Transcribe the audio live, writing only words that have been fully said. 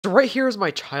So right here is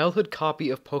my childhood copy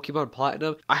of Pokemon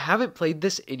Platinum. I haven't played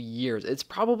this in years. It's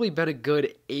probably been a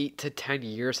good 8 to 10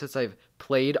 years since I've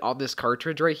played on this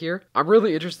cartridge right here. I'm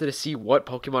really interested to see what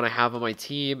Pokemon I have on my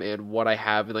team and what I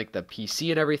have in like the PC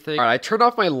and everything. Alright, I turned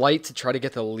off my light to try to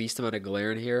get the least amount of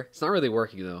glare in here. It's not really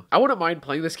working though. I wouldn't mind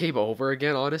playing this game over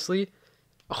again, honestly.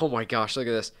 Oh my gosh, look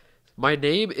at this. My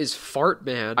name is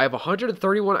Fartman. I have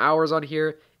 131 hours on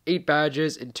here, 8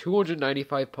 badges, and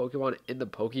 295 Pokemon in the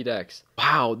Pokédex.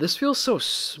 Wow, this feels so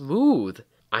smooth.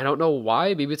 I don't know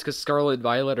why. Maybe it's because Scarlet and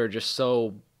Violet are just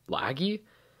so laggy.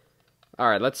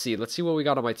 Alright, let's see. Let's see what we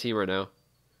got on my team right now.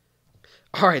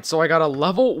 Alright, so I got a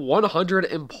level 100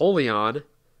 Empoleon.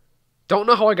 Don't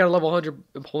know how I got a level 100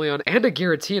 Empoleon and a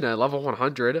Giratina, level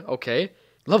 100. Okay.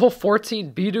 Level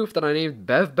 14 Bidoof that I named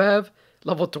Bev.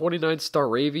 Level 29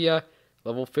 Staravia.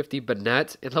 Level 50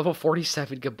 Banette, and level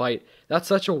 47 Gabite. That's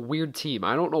such a weird team.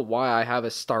 I don't know why I have a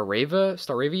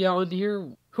Staravia on here.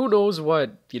 Who knows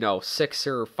what, 6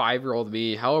 or 5-year-old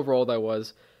me, however old I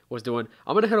was doing.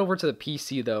 I'm going to head over to the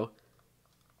PC, though.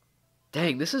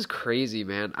 Dang, this is crazy,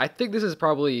 man. I think this is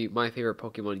probably my favorite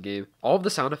Pokemon game. All of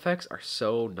the sound effects are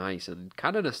so nice and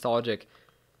kind of nostalgic.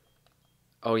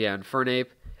 Oh, yeah, and Fernape.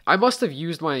 I must have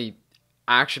used my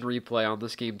action replay on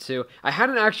this game too. I had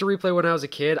an action replay when I was a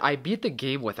kid. I beat the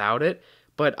game without it,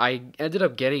 but I ended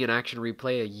up getting an action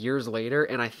replay years later,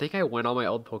 and I think I went on my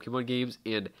old Pokemon games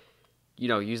and,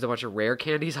 used a bunch of rare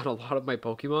candies on a lot of my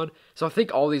Pokemon. So I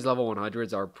think all these level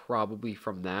 100s are probably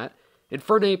from that. And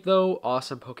Fernape, though,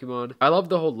 awesome Pokemon. I love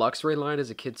the whole Luxray line as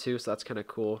a kid too, so that's kind of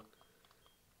cool.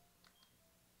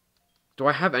 Do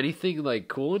I have anything, like,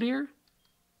 cool in here?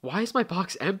 Why is my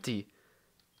box empty?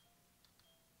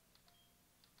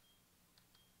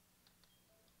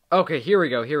 Okay, here we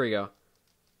go.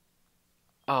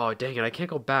 Oh, dang it, I can't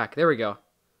go back. There we go.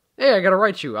 Hey, I got a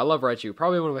Raichu. I love Raichu.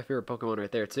 Probably one of my favorite Pokemon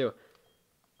right there, too.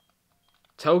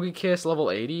 Togekiss, level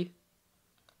 80.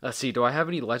 Let's see, do I have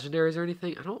any legendaries or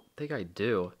anything? I don't think I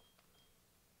do.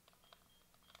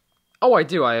 Oh, I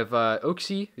do. I have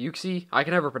Uxie. I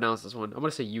can never pronounce this one. I'm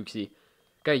going to say Uxie.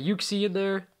 Got Uxie in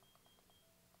there.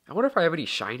 I wonder if I have any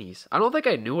shinies. I don't think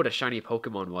I knew what a shiny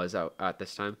Pokemon was out at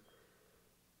this time.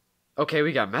 Okay,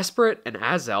 we got Mesprit and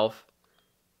Azelf.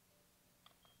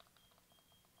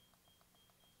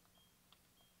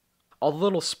 All the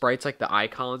little sprites, like the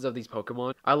icons of these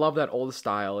Pokemon. I love that old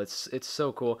style. It's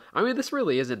so cool. I mean, this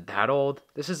really isn't that old.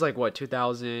 This is like, what,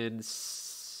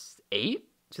 2008?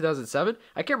 2007?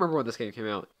 I can't remember when this game came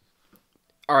out.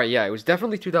 Alright, yeah, it was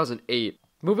definitely 2008.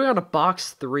 Moving on to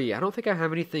box 3. I don't think I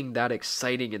have anything that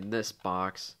exciting in this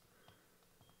box.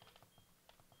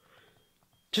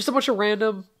 Just a bunch of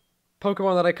random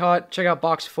Pokemon that I caught. Check out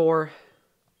box 4.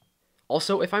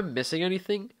 Also, if I'm missing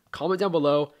anything, comment down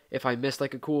below if I missed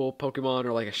like a cool Pokemon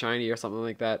or like a shiny or something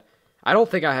like that. I don't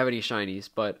think I have any shinies,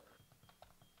 but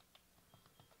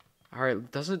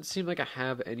alright, doesn't seem like I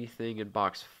have anything in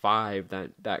box 5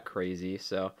 that crazy.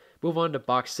 So, move on to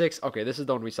box 6. Okay, this is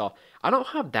the one we saw. I don't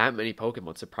have that many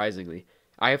Pokemon, surprisingly.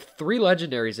 I have 3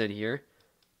 legendaries in here.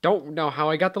 Don't know how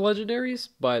I got the legendaries,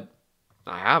 but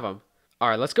I have them.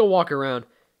 Alright, let's go walk around.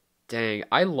 Dang,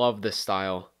 I love this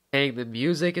style. Dang, the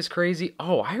music is crazy.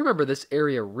 Oh, I remember this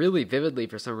area really vividly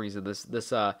for some reason.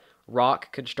 This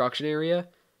rock construction area.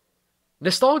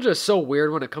 Nostalgia is so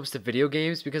weird when it comes to video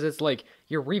games because it's like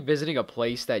you're revisiting a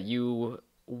place that you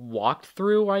walked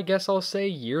through, I guess I'll say,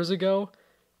 years ago.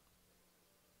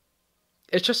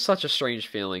 It's just such a strange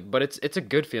feeling, but it's a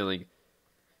good feeling.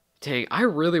 Dang, I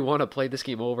really want to play this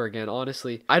game over again,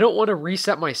 honestly. I don't want to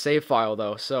reset my save file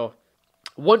though, so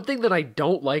one thing that I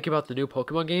don't like about the new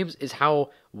Pokemon games is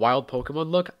how wild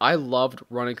Pokemon look. I loved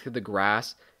running through the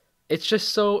grass. It's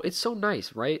so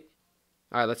nice, right?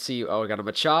 Alright, let's see. Oh, I got a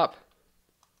Machop.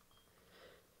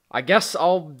 I guess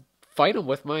I'll fight him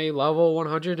with my level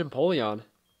 100 Empoleon.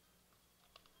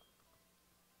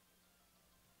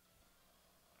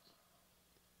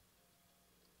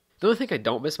 The only thing I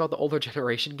don't miss about the older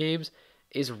generation games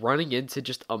is running into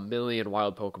just a million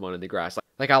wild Pokemon in the grass.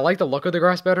 Like I like the look of the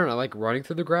grass better, and I like running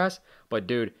through the grass, but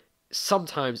dude,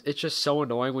 sometimes it's just so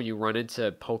annoying when you run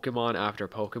into Pokemon after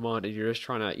Pokemon, and you're just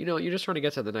trying to, you're just trying to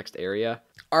get to the next area.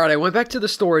 Alright, I went back to the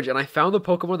storage, and I found the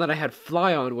Pokemon that I had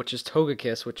Fly on, which is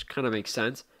Togekiss, which kind of makes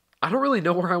sense. I don't really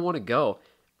know where I want to go.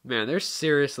 Man, there's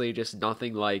seriously just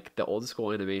nothing like the old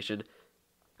school animation.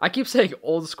 I keep saying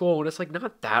old school when it's like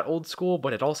not that old school,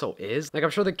 but it also is. Like I'm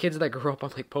sure the kids that grew up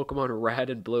on like Pokemon Red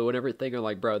and Blue and everything are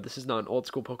like, bro, this is not an old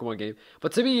school Pokemon game.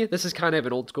 But to me, this is kind of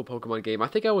an old school Pokemon game. I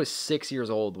think I was 6 years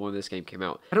old when this game came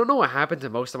out. I don't know what happened to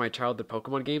most of my childhood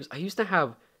Pokemon games. I used to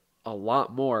have a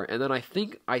lot more, and then I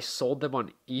think I sold them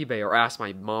on eBay or asked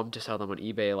my mom to sell them on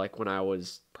eBay like when I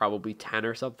was probably 10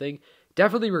 or something.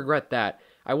 Definitely regret that.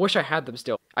 I wish I had them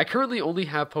still. I currently only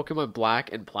have Pokemon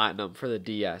Black and Platinum for the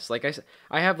DS. Like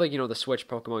I have like, the Switch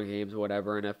Pokemon games or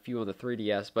whatever and a few on the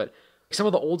 3DS, but some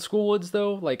of the old school ones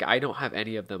though, like I don't have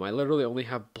any of them. I literally only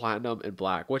have Platinum and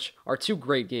Black, which are two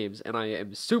great games, and I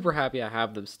am super happy I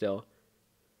have them still.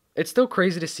 It's still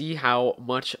crazy to see how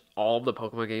much all of the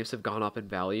Pokemon games have gone up in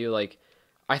value. Like,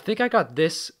 I think I got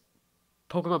this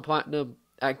Pokemon Platinum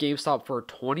at GameStop for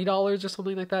 $20 or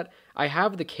something like that. I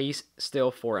have the case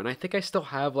still for it, and I think I still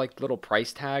have like the little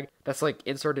price tag that's like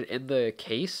inserted in the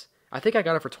case. I think I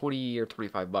got it for 20 or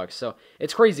 25 bucks. So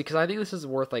it's crazy because I think this is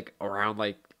worth like around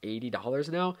like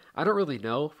 $80 now. I don't really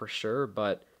know for sure,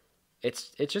 but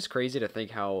it's just crazy to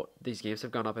think how these games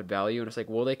have gone up in value, and it's like,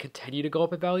 will they continue to go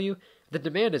up in value? The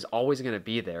demand is always going to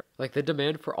be there. Like, the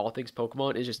demand for all things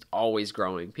Pokemon is just always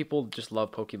growing. People just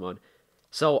love Pokemon.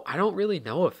 So I don't really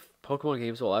know if Pokemon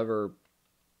games will ever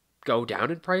go down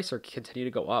in price or continue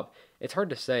to go up. It's hard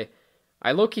to say.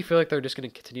 I low-key feel like they're just going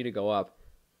to continue to go up.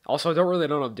 Also, I don't really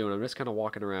know what I'm doing. I'm just kind of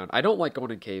walking around. I don't like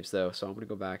going in caves, though, so I'm going to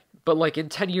go back. But, like, in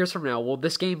 10 years from now, will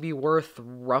this game be worth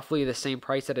roughly the same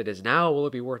price that it is now? Will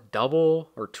it be worth double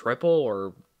or triple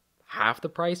or half the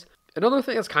price? Another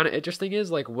thing that's kind of interesting is,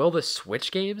 like, will the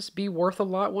Switch games be worth a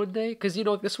lot one day? Because,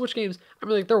 the Switch games, I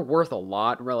mean, like, they're worth a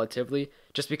lot relatively,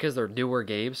 just because they're newer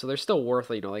games, so they're still worth,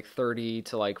 like, like $30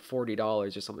 to, like,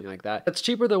 $40 or something like that. That's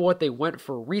cheaper than what they went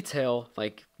for retail,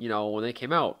 like, when they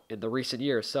came out in the recent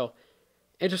years, so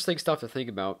interesting stuff to think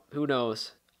about. Who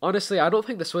knows? Honestly, I don't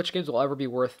think the Switch games will ever be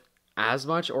worth as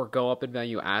much or go up in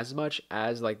value as much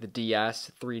as, like, the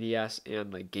DS, 3DS,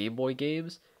 and, like, Game Boy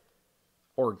games.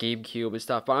 Or GameCube and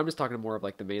stuff, but I'm just talking more of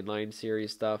like the mainline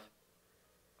series stuff.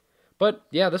 But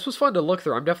yeah, this was fun to look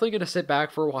through. I'm definitely going to sit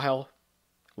back for a while,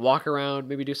 walk around,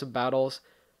 maybe do some battles,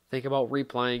 think about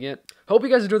replaying it. Hope you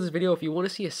guys enjoyed this video. If you want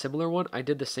to see a similar one, I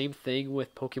did the same thing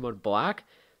with Pokemon Black,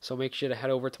 so make sure to head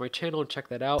over to my channel and check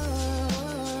that out.